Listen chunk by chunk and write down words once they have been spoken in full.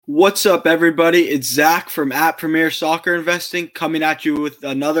What's up, everybody? It's Zach from at Premier Soccer Investing coming at you with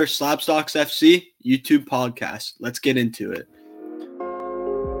another Slabstocks FC YouTube podcast. Let's get into it.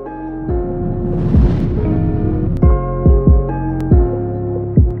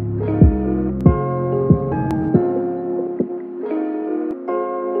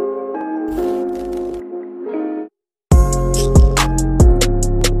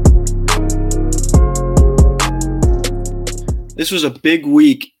 This was a big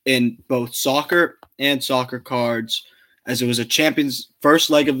week in both soccer and soccer cards, as it was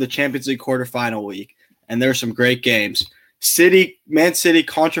first leg of the Champions League quarterfinal week, and there were some great games. Man City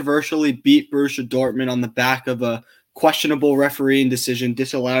controversially beat Borussia Dortmund on the back of a questionable refereeing decision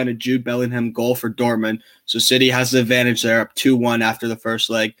disallowing a Jude Bellingham goal for Dortmund, so City has the advantage there, up 2-1 after the first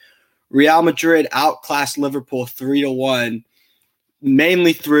leg. Real Madrid outclassed Liverpool 3-1.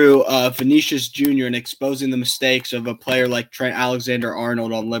 Mainly through Vinicius Jr. and exposing the mistakes of a player like Trent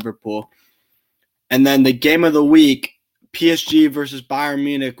Alexander-Arnold on Liverpool. And then the game of the week, PSG versus Bayern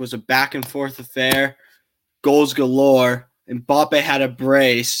Munich, was a back-and-forth affair, goals galore. Mbappe had a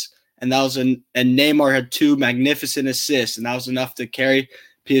brace, and Neymar had two magnificent assists, and that was enough to carry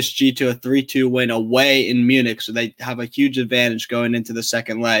PSG to a 3-2 win away in Munich, so they have a huge advantage going into the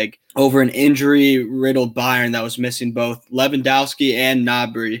second leg over an injury-riddled Bayern that was missing both Lewandowski and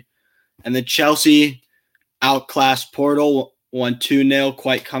Gnabry. And then Chelsea outclassed Porto, won 2-0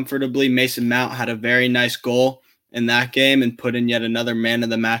 quite comfortably. Mason Mount had a very nice goal in that game and put in yet another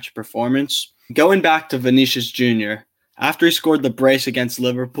man-of-the-match performance. Going back to Vinicius Jr., after he scored the brace against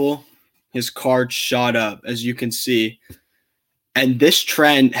Liverpool, his card shot up, as you can see. And this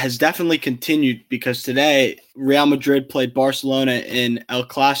trend has definitely continued because today Real Madrid played Barcelona in El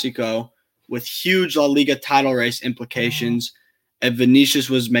Clasico with huge La Liga title race implications. And Vinicius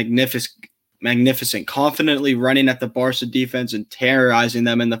was magnificent, confidently running at the Barca defense and terrorizing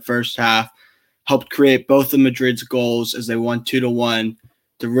them in the first half, helped create both of Madrid's goals as they won 2-1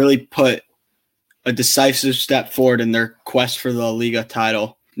 to really put a decisive step forward in their quest for the La Liga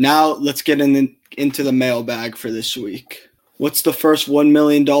title. Now let's get into the mailbag for this week. What's the first $1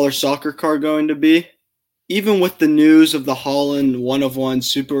 million soccer card going to be? Even with the news of the Haaland 1-of-1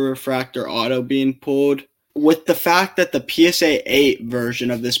 Super Refractor Auto being pulled, with the fact that the PSA 8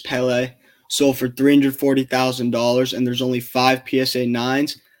 version of this Pele sold for $340,000 and there's only 5 PSA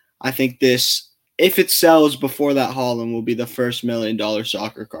 9s, I think this, if it sells before that Haaland, will be the first $1 million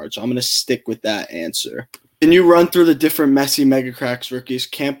soccer card. So I'm going to stick with that answer. Can you run through the different Messi Mega Cracks rookies,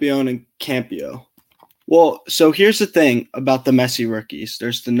 Campione and Campio? Well, so here's the thing about the Messi rookies.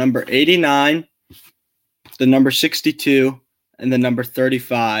 There's the number 89, the number 62, and the number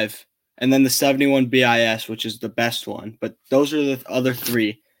 35, and then the 71 BIS, which is the best one. But those are the other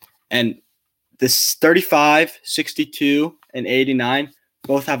three. And this 35, 62, and 89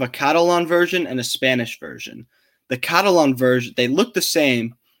 both have a Catalan version and a Spanish version. The Catalan version, they look the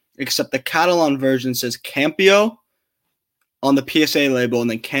same, except the Catalan version says Campio on the PSA label and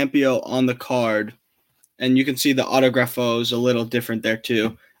then Campio on the card. And you can see the autografo is a little different there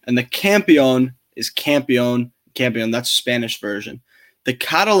too. And the Campione is Campione. That's a Spanish version. The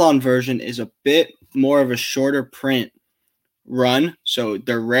Catalan version is a bit more of a shorter print run. So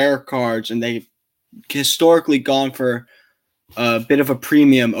they're rare cards, and they've historically gone for a bit of a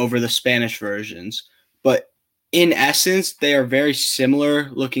premium over the Spanish versions. But in essence, they are very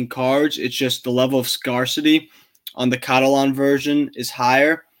similar looking cards. It's just the level of scarcity on the Catalan version is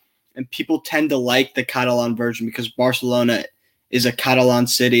higher. And people tend to like the Catalan version because Barcelona is a Catalan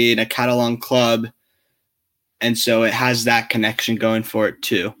city and a Catalan club. And so it has that connection going for it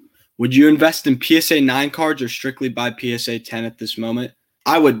too. Would you invest in PSA 9 cards or strictly buy PSA 10 at this moment?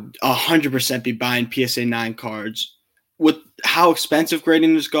 I would 100% be buying PSA 9 cards. With how expensive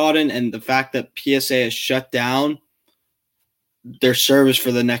grading has gotten and the fact that PSA has shut down their service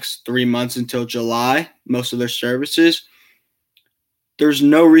for the next 3 months until July, most of their services, there's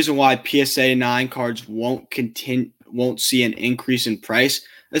no reason why PSA 9 cards won't see an increase in price,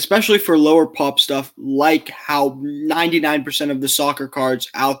 especially for lower pop stuff like how 99% of the soccer cards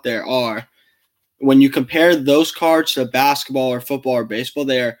out there are. When you compare those cards to basketball or football or baseball,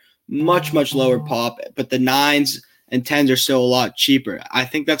 they are much, much lower pop, but the 9s and 10s are still a lot cheaper. I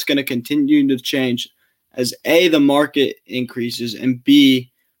think that's going to continue to change as A, the market increases, and B,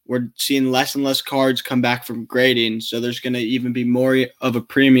 we're seeing less and less cards come back from grading, so there's going to even be more of a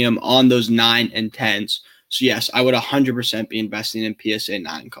premium on those 9 and 10s. So yes, I would 100% be investing in PSA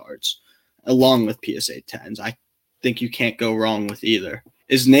 9 cards along with PSA 10s. I think you can't go wrong with either.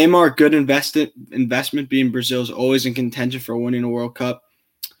 Is Neymar a good investment being Brazil's always in contention for winning a World Cup?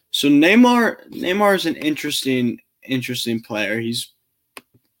 So Neymar is an interesting player. He's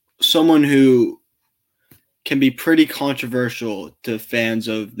someone who can be pretty controversial to fans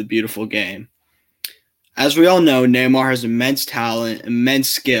of the beautiful game. As we all know, Neymar has immense talent, immense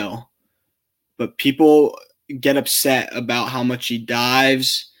skill, but people get upset about how much he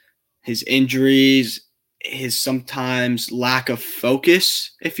dives, his injuries, his sometimes lack of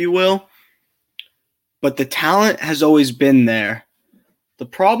focus, if you will. But the talent has always been there. The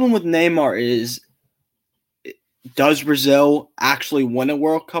problem with Neymar is, does Brazil actually win a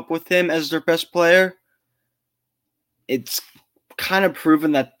World Cup with him as their best player? It's kind of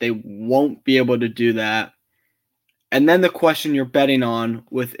proven that they won't be able to do that. And then the question you're betting on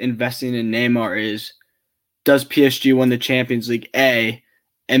with investing in Neymar is, does PSG win the Champions League, A?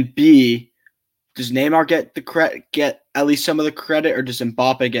 And B, does Neymar get at least some of the credit, or does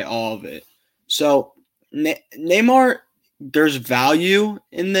Mbappe get all of it? So Neymar, there's value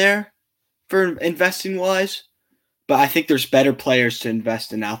in there for investing wise, but I think there's better players to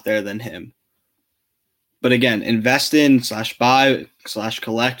invest in out there than him. But again, invest in /buy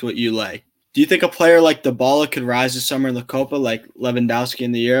 /collect what you like. Do you think a player like Dybala could rise this summer in the Copa like Lewandowski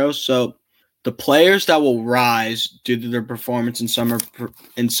in the Euros? So the players that will rise due to their performance in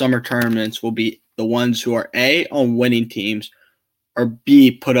summer tournaments will be the ones who are A, on winning teams, or B,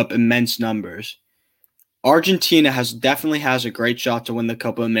 put up immense numbers. Argentina definitely has a great shot to win the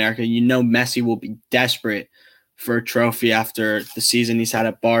Copa America. You know Messi will be desperate for a trophy after the season he's had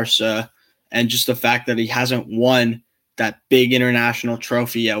at Barca, and just the fact that he hasn't won that big international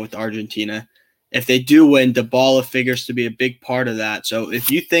trophy yet with Argentina. If they do win, Dybala figures to be a big part of that. So if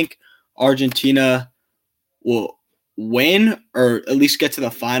you think Argentina will win or at least get to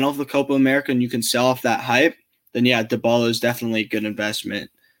the final of the Copa America and you can sell off that hype, then yeah, Dybala is definitely a good investment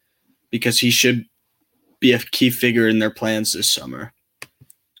because he should be a key figure in their plans this summer.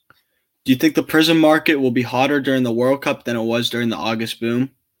 Do you think the Prism market will be hotter during the World Cup than it was during the August boom?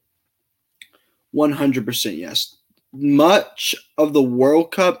 100% yes. Much of the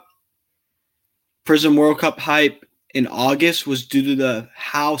Prism World Cup hype in August was due to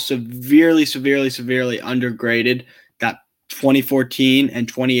how severely undergraded that 2014 and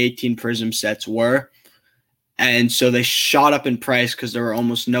 2018 Prism sets were. And so they shot up in price because there were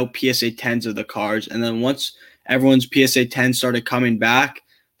almost no PSA 10s of the cards. And then once everyone's PSA 10 started coming back,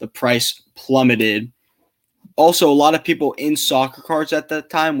 the price plummeted. Also, a lot of people in soccer cards at that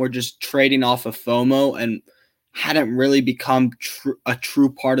time were just trading off of FOMO and hadn't really become a true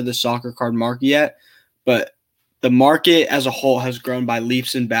part of the soccer card market yet. But the market as a whole has grown by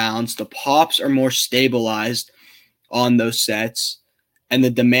leaps and bounds. The pops are more stabilized on those sets, and the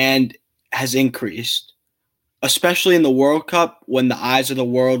demand has increased, especially in the World Cup when the eyes of the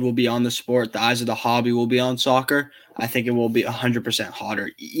world will be on the sport, the eyes of the hobby will be on soccer. I think it will be 100%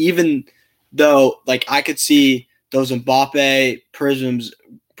 hotter, even though like I could see those Mbappe Prisms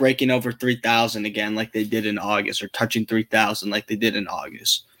breaking over 3,000 again like they did in August, or touching 3,000 like they did in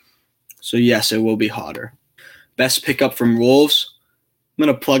August. So yes, it will be hotter. Best pickup from Wolves. I'm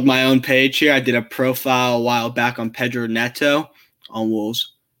going to plug my own page here. I did a profile a while back on Pedro Neto on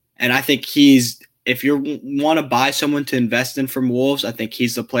Wolves. And I think if you want to buy someone to invest in from Wolves, I think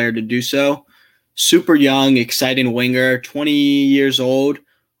he's the player to do so. Super young, exciting winger, 20 years old,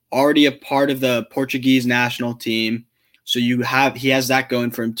 already a part of the Portuguese national team. So he has that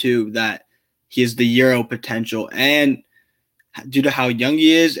going for him too, that he has the Euro potential. And due to how young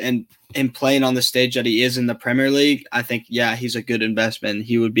he is and him playing on the stage that he is in the Premier League, I think, yeah, he's a good investment.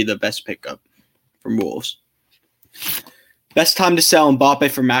 He would be the best pickup from Wolves. Best time to sell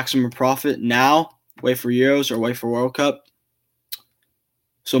Mbappe for maximum profit now, wait for Euros or wait for World Cup.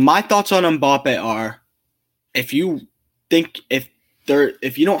 So my thoughts on Mbappe are, if you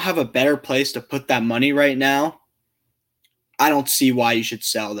don't have a better place to put that money right now, I don't see why you should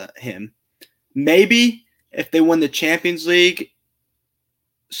sell him. Maybe if they win the Champions League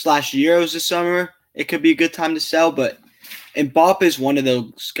 /Euros this summer, it could be a good time to sell. But Mbappe is one of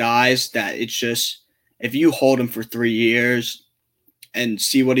those guys that it's just, if you hold him for 3 years and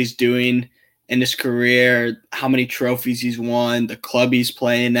see what he's doing in his career, how many trophies he's won, the club he's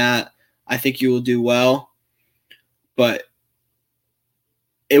playing at, I think you will do well. But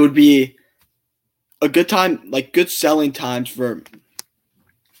it would be a good time, like good selling times for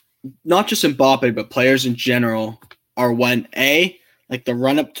not just Mbappe, but players in general, are when like the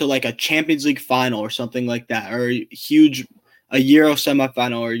run up to like a Champions League final or something like that, or a Euro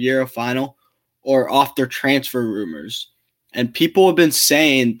semifinal or a Euro final, or off their transfer rumors. And people have been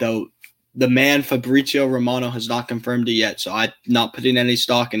saying, though, the man Fabrizio Romano has not confirmed it yet, so I'm not putting any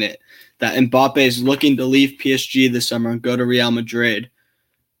stock in it, that Mbappe is looking to leave PSG this summer and go to Real Madrid.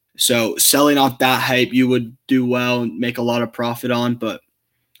 So selling off that hype, you would do well and make a lot of profit on. But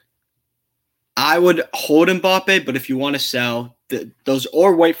I would hold Mbappe, but if you want to sell those,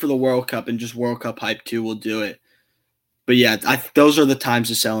 or wait for the World Cup and just World Cup hype too, will do it. But yeah, those are the times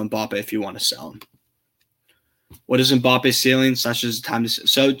to sell Mbappe if you want to sell him. What is Mbappe's ceiling? Such as time to sell.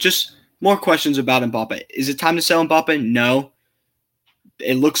 So just more questions about Mbappe. Is it time to sell Mbappe? No.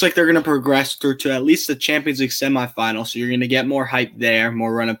 It looks like they're going to progress through to at least the Champions League semifinal. So you're going to get more hype there,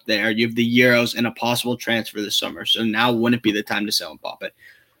 more run up there. You have the Euros and a possible transfer this summer. So now wouldn't be the time to sell Mbappe.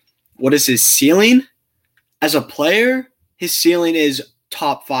 What is his ceiling? As a player, his ceiling is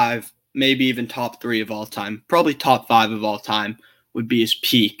top 5, maybe even top 3 of all time. Probably top 5 of all time would be his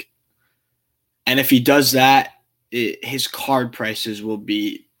peak. And if he does that, his card prices will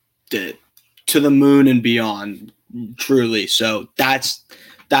be to the moon and beyond, truly. So that's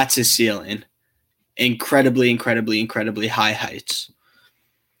his ceiling. Incredibly high heights.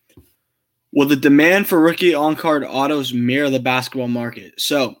 Will the demand for rookie on-card autos mirror the basketball market?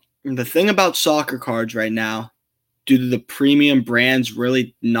 So the thing about soccer cards right now, due to the premium brands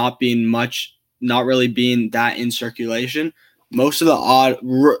really not really being that in circulation, most of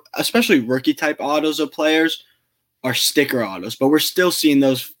the especially rookie type autos of players are sticker autos, but we're still seeing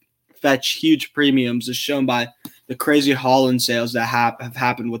those fetch huge premiums, as shown by the crazy Haaland sales that have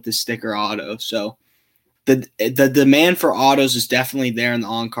happened with the sticker auto. So the demand for autos is definitely there in the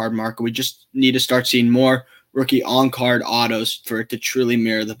on-card market. We just need to start seeing more rookie on-card autos for it to truly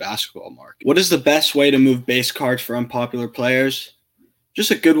mirror the basketball market. What is the best way to move base cards for unpopular players?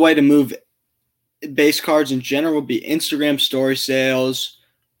 Just a good way to move base cards in general would be Instagram story sales,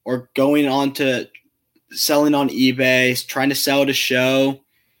 or going on to selling on eBay, trying to sell at a show,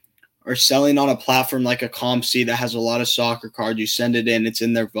 or selling on a platform like a ComC that has a lot of soccer cards. You send it in, it's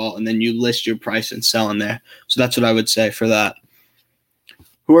in their vault, and then you list your price and sell in there. So that's what I would say for that.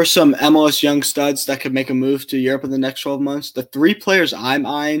 Who are some MLS young studs that could make a move to Europe in the next 12 months? The 3 players I'm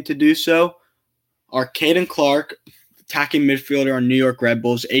eyeing to do so are Caden Clark, attacking midfielder on New York Red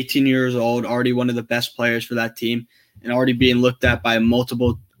Bulls, 18 years old, already one of the best players for that team, and already being looked at by a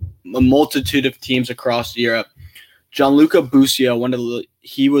multitude of teams across Europe. Gianluca Busio,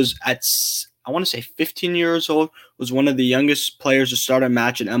 he was at, I want to say 15 years old, was one of the youngest players to start a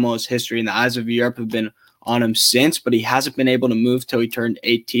match in MLS history, and the eyes of Europe have been on him since, but he hasn't been able to move till he turned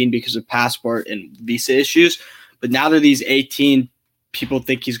 18 because of passport and visa issues. But now that he's 18, people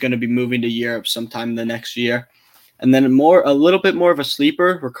think he's going to be moving to Europe sometime the next year. And then a little bit more of a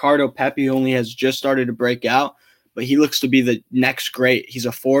sleeper, Ricardo Pepi, who only has just started to break out, but he looks to be the next great. He's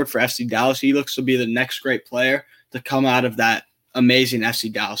a forward for FC Dallas. He looks to be the next great player to come out of that amazing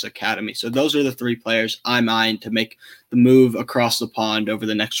FC Dallas academy. So those are the 3 players I'm eyeing to make the move across the pond over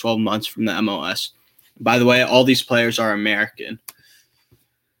the next 12 months from the MLS. By the way, all these players are American.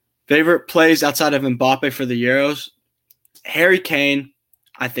 Favorite plays outside of Mbappe for the Euros? Harry Kane,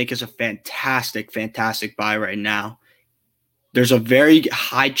 I think, is a fantastic buy right now. There's a very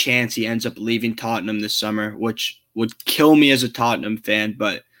high chance he ends up leaving Tottenham this summer, which would kill me as a Tottenham fan,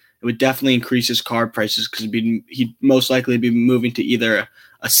 but it would definitely increase his card prices because he'd most likely be moving to either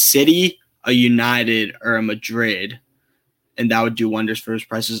a City, a United, or a Madrid. And that would do wonders for his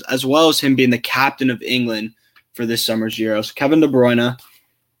prices, as well as him being the captain of England for this summer's Euros. Kevin De Bruyne,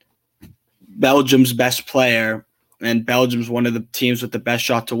 Belgium's best player, and Belgium's one of the teams with the best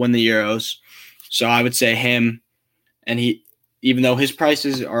shot to win the Euros. So I would say him, and even though his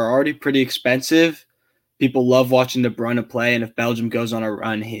prices are already pretty expensive, people love watching De Bruyne play, and if Belgium goes on a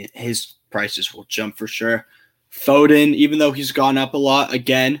run, his prices will jump for sure. Foden, even though he's gone up a lot,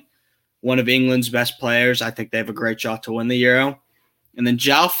 again, one of England's best players. I think they have a great shot to win the Euro. And then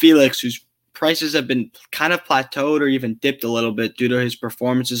João Felix, whose prices have been kind of plateaued or even dipped a little bit due to his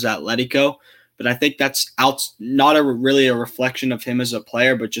performances at Atletico. But I think that's not really a reflection of him as a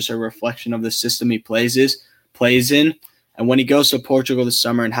player, but just a reflection of the system he plays in. And when he goes to Portugal this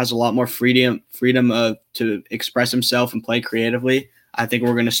summer and has a lot more freedom to express himself and play creatively, I think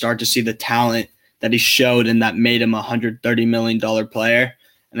we're going to start to see the talent that he showed and that made him a $130 million player.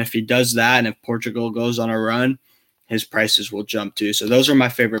 And if he does that, and if Portugal goes on a run, his prices will jump too. So those are my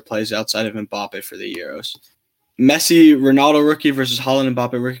favorite plays outside of Mbappe for the Euros. Messi, Ronaldo rookie versus Haaland,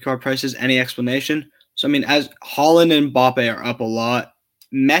 Mbappe rookie card prices. Any explanation? So, I mean, as Haaland and Mbappe are up a lot,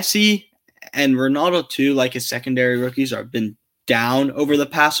 Messi and Ronaldo too, like his secondary rookies, have been down over the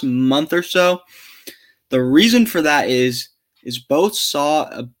past month or so. The reason for that is both saw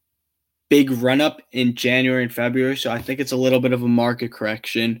a big run-up in January and February, so I think it's a little bit of a market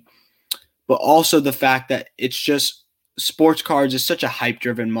correction. But also the fact that it's just sports cards is such a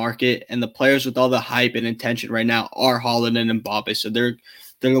hype-driven market, and the players with all the hype and intention right now are Haaland and Mbappe, so they're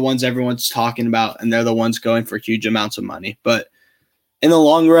the ones everyone's talking about, and they're the ones going for huge amounts of money. But in the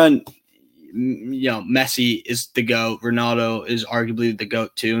long run, Messi is the GOAT. Ronaldo is arguably the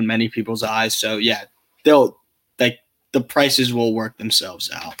GOAT too in many people's eyes. So yeah, the prices will work themselves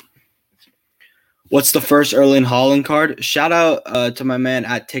out. What's the first Erling Haaland card? Shout out to my man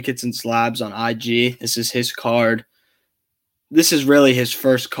at Tickets and Slabs on IG. This is his card. This is really his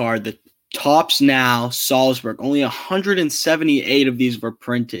first card. The Tops Now Salzburg. Only 178 of these were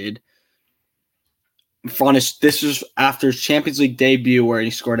printed. This is after his Champions League debut where he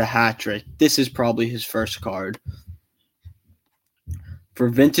scored a hat trick. This is probably his first card. For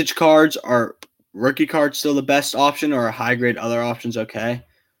vintage cards, are rookie cards still the best option, or are high grade other options okay?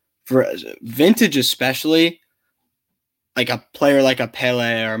 For vintage especially, like a player like a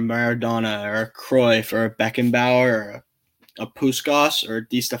Pele or Maradona or a Cruyff or a Beckenbauer or a Puskas or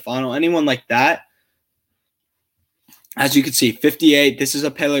Di Stefano, anyone like that. As you can see, 58, this is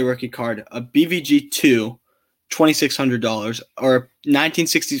a Pele rookie card. A BVG 2, $2,600, or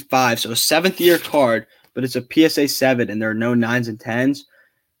 1965, so a 7th-year card, but it's a PSA 7 and there are no 9s and 10s,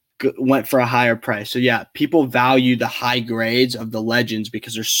 went for a higher price. So yeah, people value the high grades of the legends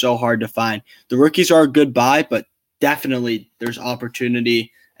because they're so hard to find. The rookies are a good buy, but definitely there's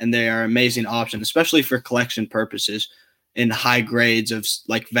opportunity and they are an amazing option, especially for collection purposes in high grades of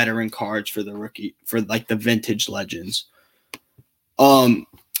like veteran cards for the rookie, for like the vintage legends.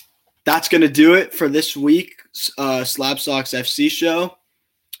 That's going to do it for this week's Slab Stocks FC show.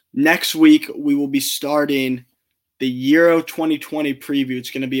 Next week, we will be starting the Euro 2020 preview.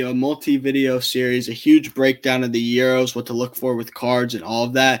 It's going to be a multi-video series, a huge breakdown of the Euros, what to look for with cards and all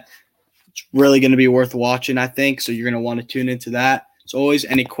of that. It's really going to be worth watching, I think, so you're going to want to tune into that. As always,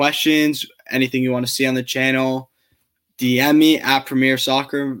 any questions, anything you want to see on the channel, DM me at Premier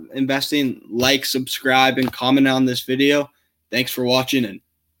Soccer Investing. Like, subscribe, and comment on this video. Thanks for watching, and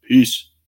peace.